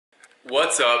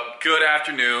What's up? Good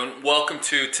afternoon. Welcome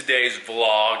to today's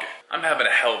vlog. I'm having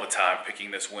a hell of a time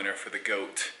picking this winner for the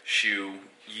GOAT shoe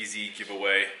Yeezy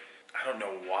giveaway. I don't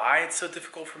know why it's so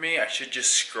difficult for me. I should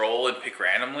just scroll and pick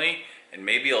randomly, and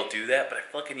maybe I'll do that, but I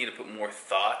feel like I need to put more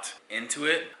thought into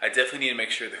it. I definitely need to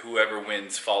make sure that whoever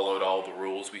wins followed all the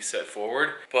rules we set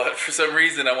forward. But for some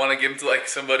reason, I want to give them to like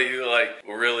somebody who like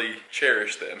will really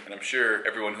cherish them. And I'm sure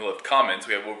everyone who left comments,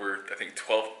 we have over, I think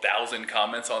 12,000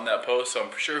 comments on that post. So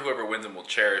I'm sure whoever wins them will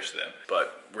cherish them,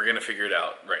 but we're gonna figure it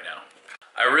out right now.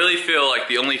 I really feel like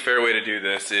the only fair way to do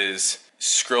this is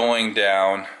scrolling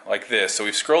down like this. So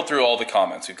we've scrolled through all the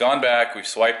comments. We've gone back, we've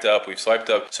swiped up,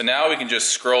 So now we can just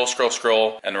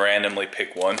scroll, and randomly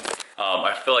pick one.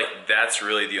 I feel like that's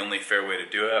really the only fair way to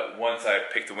do it. Once I've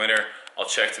picked a winner, I'll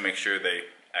check to make sure they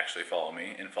actually follow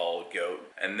me and follow GOAT.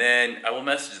 And then I will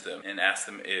message them and ask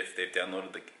them if they've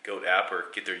downloaded the GOAT app or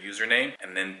get their username.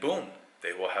 And then boom,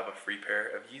 they will have a free pair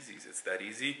of Yeezys. It's that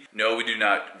easy. No, we do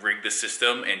not rig the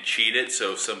system and cheat it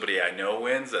so somebody I know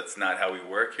wins. That's not how we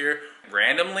work here.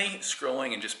 Randomly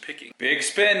scrolling and just picking. Big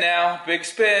spin now, big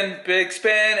spin,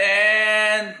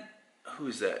 and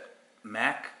who's that?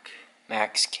 Max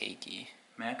Cakey.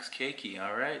 Max Cakey.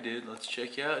 All right, dude, let's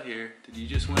check you out here. Did you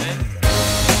just win?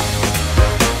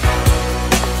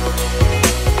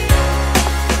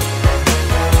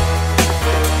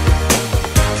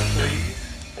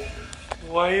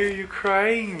 Why are you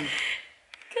crying? Because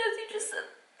you just said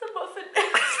the muffin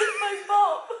was in my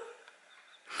mom.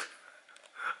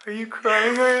 Are you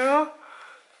crying right now?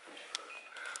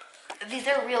 These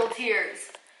are real tears.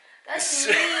 That's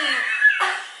mean.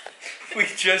 We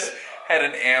just had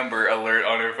an Amber Alert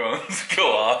on our phones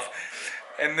go off.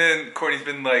 And then Courtney's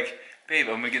been like, babe,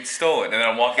 I'm gonna get stolen. And then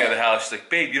I'm walking out of the house, she's like,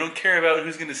 babe, you don't care about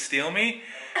who's gonna steal me?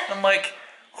 I'm like,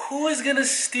 who is gonna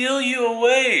steal you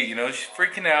away? You know, she's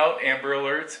freaking out, Amber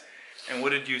Alerts. And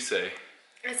what did you say?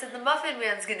 I said, the Muffin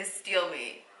Man's gonna steal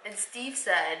me. And Steve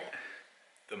said,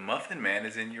 the Muffin Man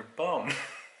is in your bum.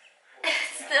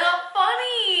 it's not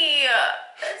funny.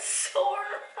 That's so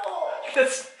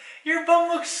hurtful. Your bum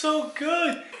looks so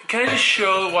good. Can I just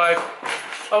show why?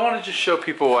 I want to just show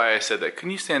people why I said that.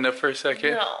 Can you stand up for a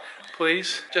second? No.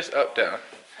 Please? Just up, down.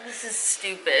 This is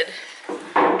stupid.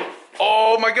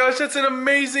 Oh my gosh, that's an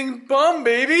amazing bum,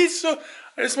 baby. So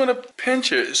I just want to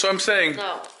pinch it. So I'm saying,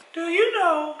 No. do you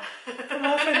know the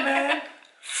Muffin Man?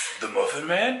 The Muffin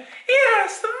Man?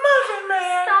 Yes, the Muffin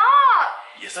Man. Stop.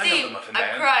 Yes, Steve, I know the Muffin Man.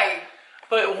 I'm crying.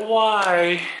 But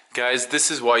why? Guys,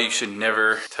 this is why you should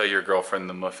never tell your girlfriend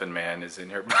the Muffin Man is in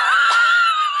her bum.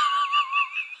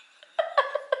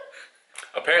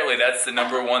 Apparently, that's the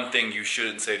 #1 thing you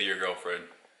shouldn't say to your girlfriend.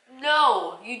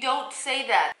 No, you don't say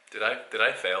that. Did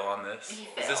I fail on this? You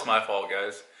Is this failed. my fault,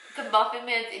 guys? The Muffin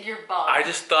Man's in your bum. I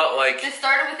just thought like This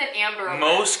started with an Amber Alert.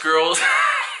 most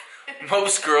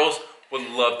girls would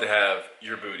love to have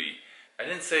your booty. I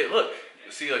didn't say, look,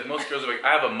 see, like most girls are like,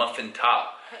 I have a muffin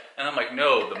top. And I'm like,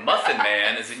 no, the Muffin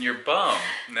Man is in your bum.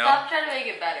 No. Stop trying to make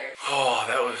it better. Oh,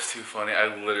 that was too funny. I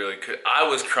literally could. I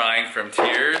was crying from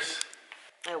tears.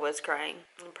 I was crying.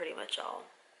 I'm pretty much all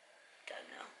done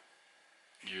now.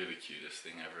 You're the cutest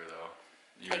thing ever, though.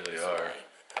 You Thank really you so are. much.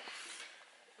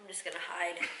 I'm just gonna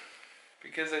hide.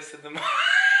 Because I said the Alright,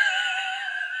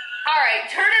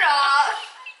 turn it off.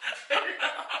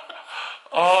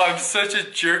 Oh, I'm such a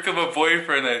jerk of a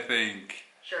boyfriend, I think.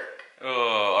 Jerk.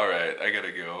 Oh, alright, I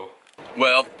gotta go.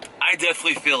 Well, I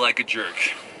definitely feel like a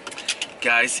jerk.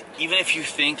 Guys, even if you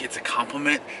think it's a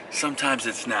compliment, sometimes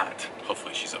it's not.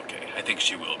 Hopefully she's okay. I think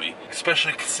she will be.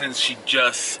 Especially since she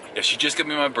just got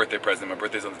me my birthday present. My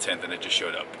birthday's on the 10th and it just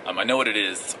showed up. I know what it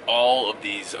is. It's all of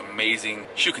these amazing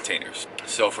shoe containers.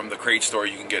 So from the Crate store,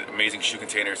 you can get amazing shoe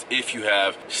containers if you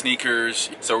have sneakers.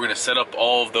 So we're gonna set up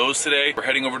all of those today. We're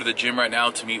heading over to the gym right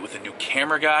now to meet with a new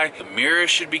camera guy. The mirror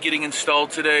should be getting installed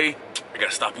today. I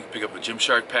gotta stop and pick up a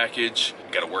Gymshark package.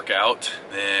 I gotta work out.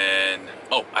 Then,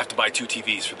 oh, I have to buy 2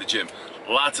 TVs for the gym.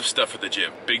 Lots of stuff for the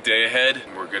gym. Big day ahead.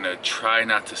 We're gonna try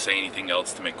not to say anything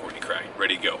else to make Courtney cry.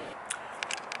 Ready to go.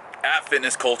 At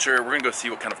Fitness Culture, we're gonna go see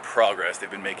what kind of progress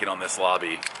they've been making on this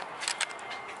lobby.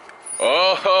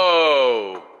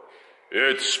 Oh,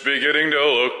 it's beginning to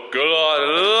look a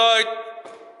lot like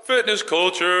Fitness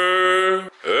Culture.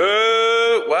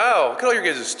 Wow, look at all your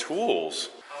guys' tools.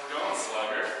 How's it going,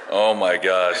 Slugger? Oh my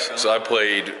gosh. So I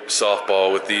played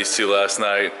softball with these two last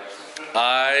night.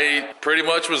 I pretty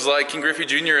much was like King Griffey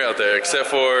Jr. out there, except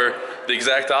for the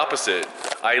exact opposite.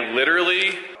 I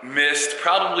literally missed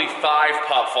probably 5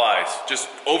 pop flies. Just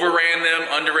overran them,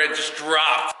 underran, just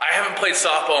dropped. I haven't played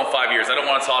softball in 5 years. I don't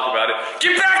want to talk about it.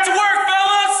 Get back to work,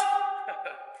 fellas!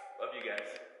 Love you guys.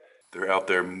 They're out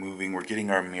there moving. We're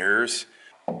getting our mirrors.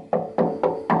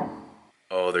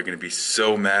 Oh, they're gonna be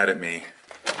so mad at me.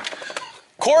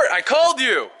 Court, I called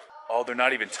you! Oh, they're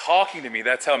not even talking to me.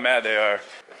 That's how mad they are.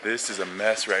 This is a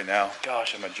mess right now.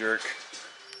 Gosh, I'm a jerk.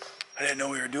 I didn't know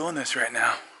we were doing this right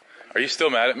now. Are you still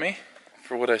mad at me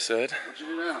for what I said? What'd you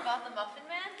do now? About the Muffin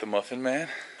Man? The Muffin Man?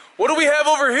 What do we have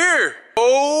over here?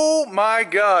 Oh my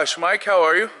gosh. Mike, how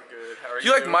are you? Good, how are you? Do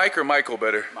you like Mike or Michael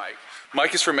better? Mike.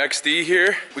 Mike is from XD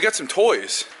here. We got some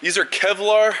toys. These are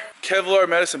Kevlar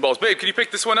medicine balls. Babe, can you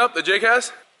pick this one up that Jake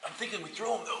has? I'm thinking we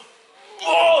throw them though.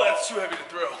 Oh, that's too heavy to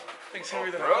throw. I think it's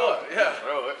heavier than I thought. Yeah.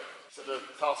 Throw it. So to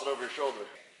toss it over your shoulder.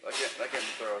 That can't be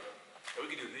thrown. Oh,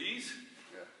 we can do these?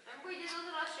 Yeah. Remember we did those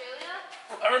in Australia?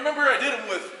 I remember I did them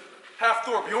with Half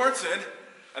Thor Bjornsson,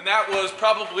 and that was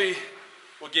probably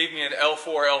what gave me an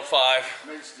L4, L5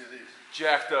 Maybe just do these.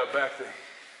 jacked up back thing.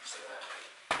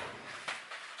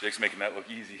 Jake's making that look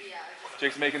easy. Yeah.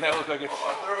 Jake's making that look like it's...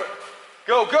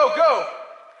 Go, go, go!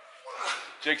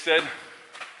 Jake said,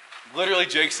 literally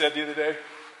Jake said the other day,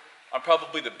 I'm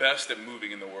probably the best at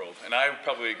moving in the world, and I would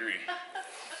probably agree.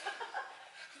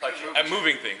 Like, at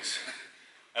moving things.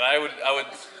 And I would,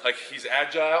 like, he's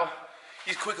agile,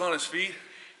 he's quick on his feet,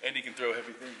 and he can throw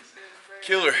heavy things.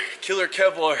 Killer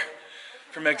Kevlar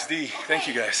from XD. Thank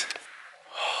you guys.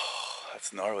 Oh,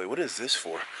 that's gnarly. What is this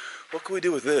for? What can we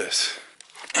do with this?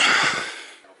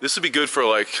 This would be good for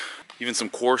like even some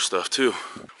core stuff too.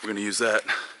 We're gonna use that.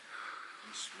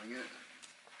 Swing it.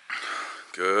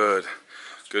 Good.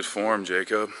 Good form,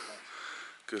 Jacob.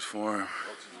 Good form.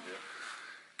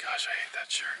 Gosh, I hate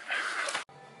that shirt.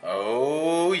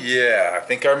 Oh yeah, I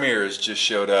think our mirrors just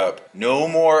showed up. No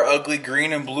more ugly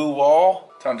green and blue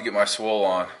wall. Time to get my swole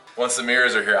on. Once the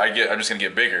mirrors are here, I'm just gonna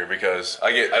get bigger because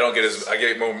I get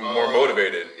more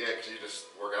motivated. Yeah, because you just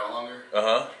work out longer.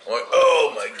 Uh-huh.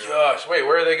 Oh my gosh. Wait,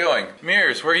 where are they going?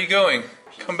 Mirrors, where are you going?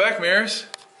 Come back, mirrors.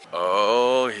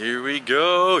 Oh, here we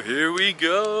go. Here we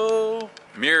go.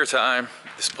 Mirror time.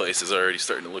 This place is already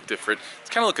starting to look different. It's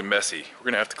kind of looking messy. We're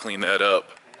gonna have to clean that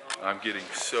up. I'm getting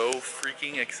so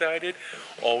freaking excited.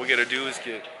 All we gotta do is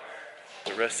get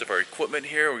the rest of our equipment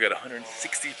here. We got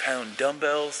 160-pound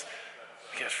dumbbells.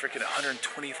 We got freaking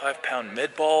 125-pound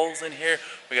med balls in here.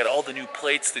 We got all the new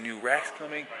plates, the new racks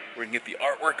coming. We're gonna get the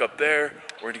artwork up there.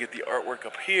 We're gonna get the artwork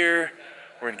up here.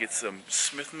 We're gonna get some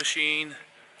Smith machine.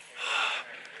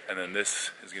 And then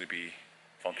this is gonna be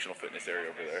functional fitness area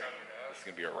over there. This is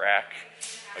gonna be a rack,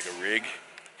 like a rig,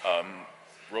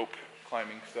 rope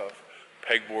climbing stuff,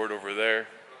 pegboard over there.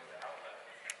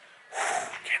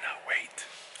 Cannot wait.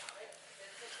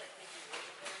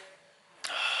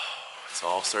 It's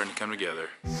all starting to come together.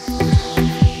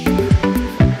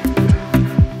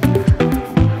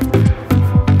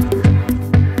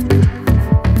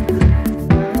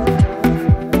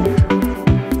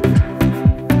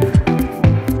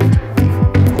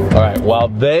 All right, while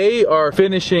they are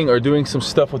finishing or doing some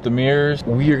stuff with the mirrors,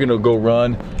 we are gonna go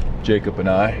run, Jacob and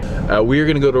I. We are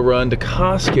gonna go to run to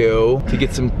Costco to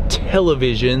get some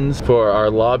televisions for our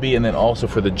lobby and then also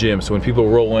for the gym. So when people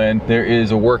roll in, there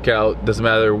is a workout. Doesn't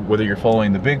matter whether you're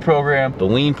following the big program, the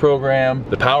lean program,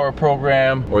 the power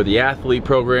program, or the athlete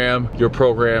program. Your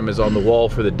program is on the wall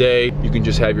for the day. You can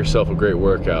just have yourself a great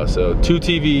workout. So 2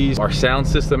 TVs. Our sound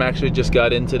system actually just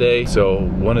got in today. So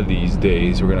one of these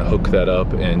days, we're gonna hook that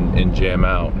up and jam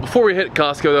out. Before we hit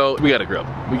Costco though, we gotta grub.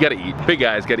 We gotta eat. Big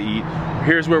guys gotta eat.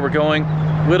 Here's where we're going.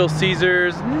 Little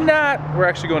Caesars, we're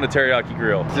actually going to Teriyaki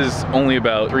Grill. This is only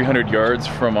about 300 yards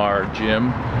from our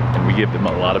gym and we give them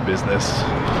a lot of business.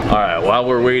 All right, while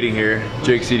we're waiting here,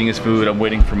 Jake's eating his food, I'm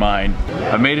waiting for mine.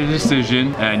 I made a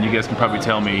decision and you guys can probably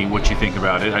tell me what you think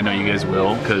about it. I know you guys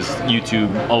will because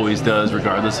YouTube always does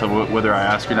regardless of whether I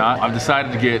ask or not. I've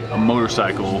decided to get a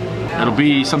motorcycle. It'll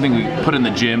be something we put in the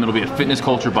gym. It'll be a fitness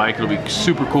culture bike. It'll be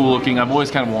super cool looking. I've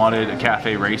always kind of wanted a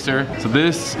cafe racer. So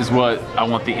this is what I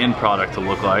want the end product to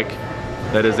look like.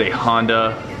 That is a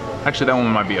Honda. Actually, that one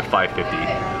might be a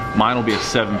 550. Mine will be a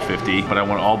 750, but I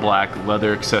want all black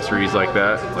leather accessories like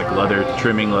that, like leather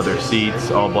trimming, leather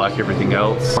seats, all black everything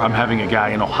else. I'm having a guy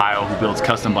in Ohio who builds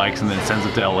custom bikes and then sends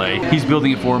it to LA. He's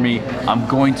building it for me. I'm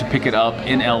going to pick it up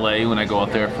in LA when I go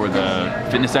out there for the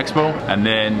Fitness Expo, and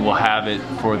then we'll have it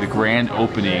for the grand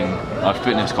opening of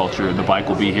Fitness Culture. The bike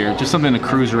will be here. Just something to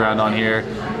cruise around on here.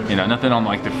 You know, nothing on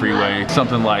like the freeway.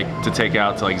 Something like to take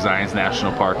out to like Zion's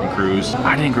National Park and cruise.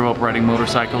 I didn't grow up riding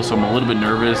motorcycles, so I'm a little bit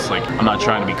nervous. Like, I'm not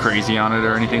trying to be crazy on it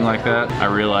or anything like that. I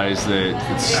realize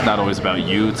that it's not always about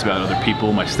you, it's about other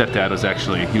people. My stepdad was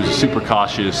actually, he was a super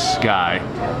cautious guy.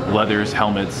 Leathers,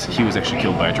 helmets, he was actually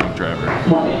killed by a drunk driver.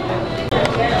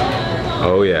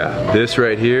 Oh yeah, this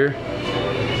right here,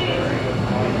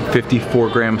 54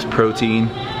 grams protein,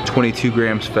 22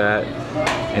 grams fat,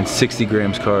 and 60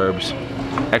 grams carbs.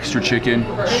 extra chicken,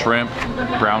 shrimp,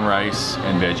 brown rice,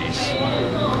 and veggies.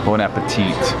 Bon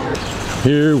appetit.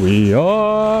 Here we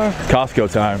are.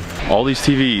 Costco time. All these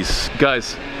TVs.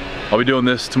 Guys, I'll be doing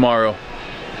this tomorrow.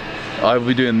 I'll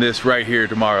be doing this right here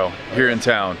tomorrow, here in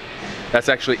town. That's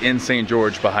actually in St.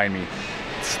 George behind me.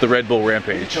 It's the Red Bull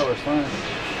Rampage.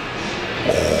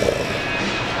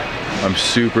 I'm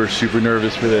super, super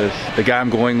nervous for this. The guy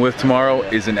I'm going with tomorrow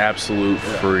is an absolute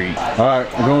freak. All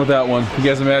right, we're going with that one. You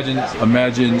guys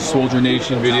imagine Soldier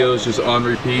Nation videos just on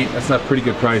repeat. That's not a pretty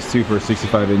good price too for a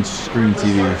 65-inch screen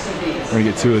TV. We're gonna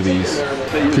get 2 of these.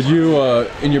 Could you,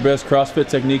 in your best CrossFit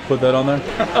technique, put that on there?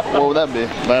 What would that be?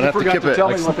 I'd have to kip it.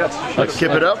 Like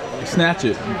kip it up? Snatch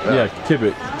it. Yeah, kip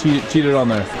it. Cheat it on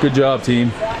there. Good job,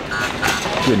 team.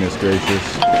 Goodness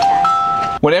gracious.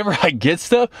 Whenever I get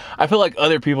stuff, I feel like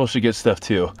other people should get stuff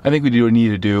too. I think we need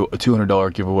to do a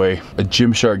 $200 giveaway, a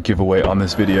Gymshark giveaway on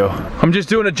this video. I'm just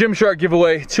doing a Gymshark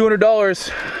giveaway,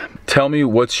 $200. Tell me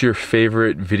what's your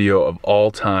favorite video of all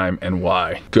time and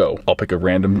why. Go. I'll pick a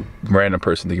random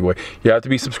person to give away. You have to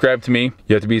be subscribed to me.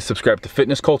 You have to be subscribed to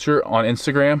Fitness Culture on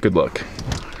Instagram. Good luck.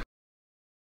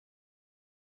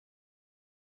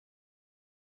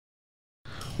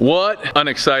 What an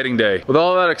exciting day. With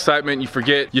all that excitement, you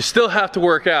forget you still have to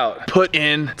work out. Put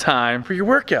in time for your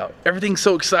workout. Everything's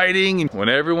so exciting, and when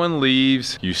everyone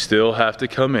leaves, you still have to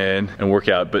come in and work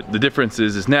out. But the difference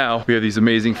is now we have these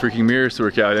amazing freaking mirrors to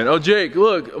work out in. Oh, Jake,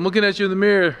 look, I'm looking at you in the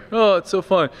mirror. Oh, it's so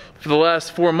fun. For the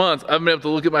last 4 months, I've been able to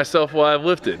look at myself while I've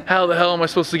lifted. How the hell am I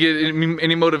supposed to get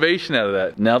any motivation out of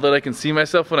that? Now that I can see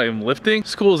myself when I'm lifting,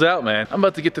 school's out, man. I'm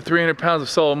about to get to 300 pounds of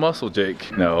solid muscle,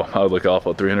 Jake. No, I would look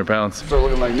awful at 300 pounds. Start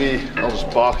looking like me. I was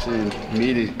just boxing and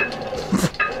meaty.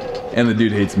 And the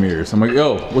dude hates mirrors. I'm like,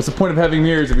 yo, what's the point of having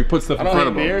mirrors if you put stuff in front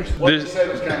of them? Mirrors? What you said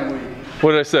was kind of weak.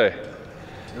 What did I say?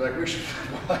 You're like, we should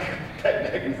like a pec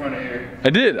deck in front of here. I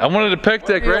did. I wanted a pec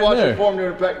deck right watch there. your form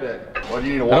doing a pec deck. Why do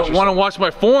you need to watch? I don't want to watch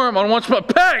my form. I want to watch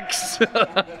my pecs.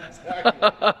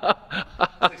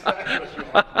 That's exactly what you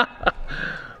want.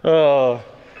 Oh.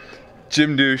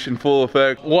 Gym douche in full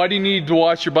effect. Why do you need to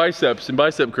watch your biceps and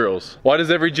bicep curls? Why does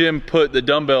every gym put the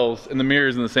dumbbells and the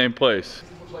mirrors in the same place?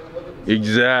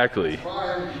 Exactly.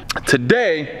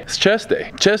 Today is chest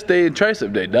day. Chest day and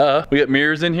tricep day, duh. We got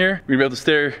mirrors in here. You're gonna be able to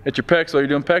stare at your pecs while you're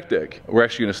doing pec deck. We're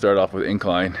actually gonna start off with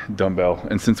incline dumbbell.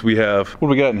 And since we have, what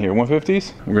do we got in here,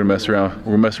 150s? We're gonna mess around.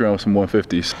 We're gonna mess around with some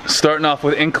 150s. Starting off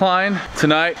with incline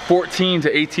tonight, 14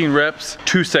 to 18 reps,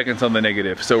 2 seconds on the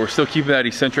negative. So we're still keeping that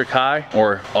eccentric high,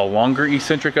 or a longer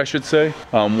eccentric, I should say,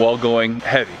 while going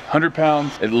heavy. 100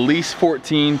 pounds, at least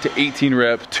 14 to 18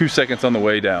 reps, 2 seconds on the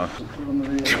way down.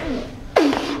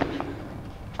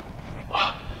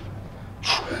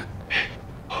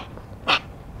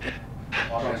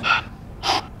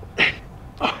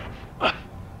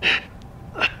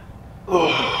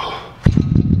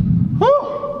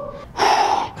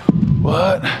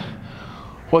 What?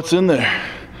 What's in there?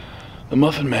 The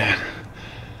Muffin Man.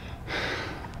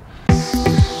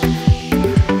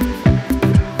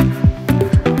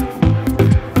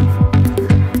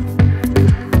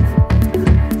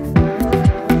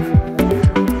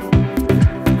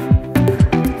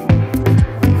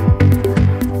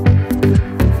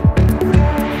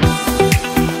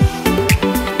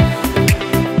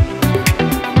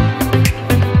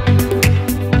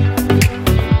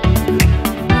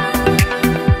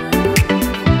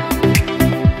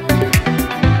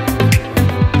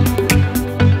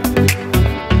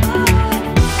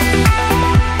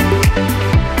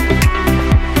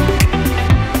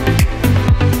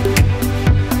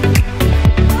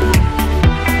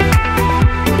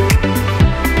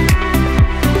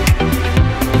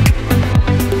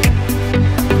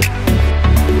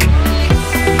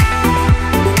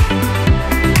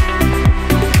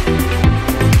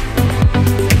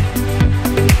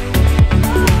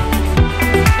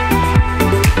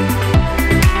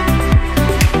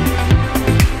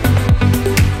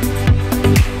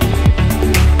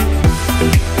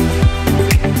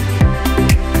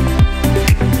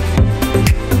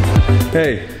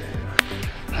 Hey.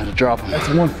 I had to drop them. That's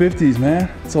 150s,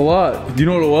 man. That's a lot. You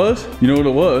know what it was? You know what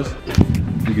it was?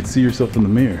 You could see yourself in the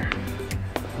mirror.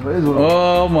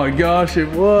 Oh my gosh, it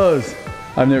was.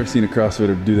 I've never seen a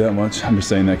CrossFitter do that much. I'm just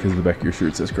saying that because the back of your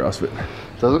shirt says CrossFit.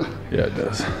 Does it? Yeah, it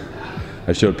does.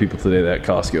 I showed people today that at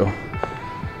Costco.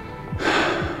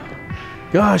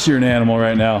 Gosh, you're an animal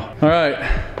right now. All right.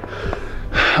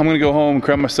 I'm gonna go home and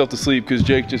cry myself to sleep because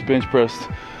Jake just bench pressed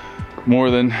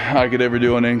more than I could ever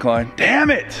do on an incline.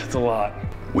 Damn it, it's a lot.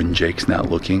 When Jake's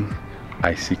not looking,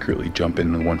 I secretly jump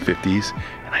into the 150s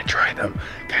and I try them.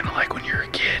 Kind of like when you're a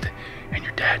kid and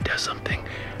your dad does something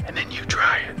and then you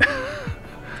try it.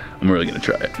 I'm really gonna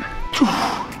try it.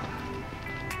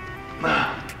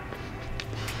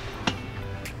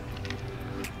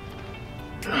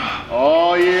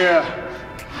 Oh yeah.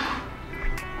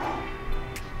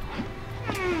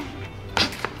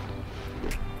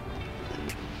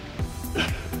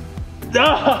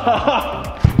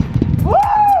 Woo!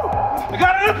 I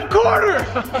got it in the corner!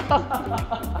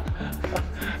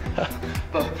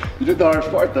 You did the hardest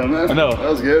part though, man. I know. That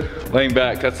was good. Laying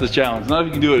back, that's the challenge. Not if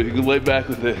you can do it, if you can lay back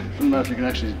with it. I don't know if you can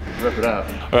actually rip it out.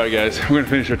 All right guys, we're gonna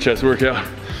finish our chest workout.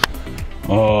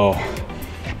 Oh,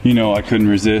 you know I couldn't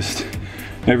resist.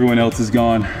 Everyone else is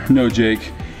gone. No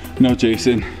Jake, no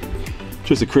Jason.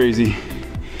 Just a crazy,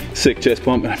 sick chest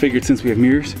pump. And I figured since we have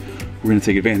mirrors, we're gonna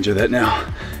take advantage of that now.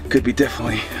 Could be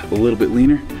definitely a little bit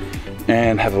leaner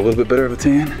and have a little bit better of a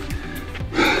tan.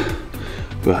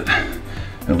 But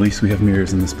at least we have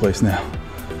mirrors in this place now.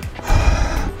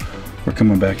 We're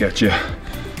coming back at you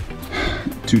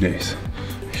 2 days.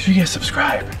 Make sure you guys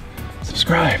subscribe.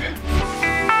 Subscribe.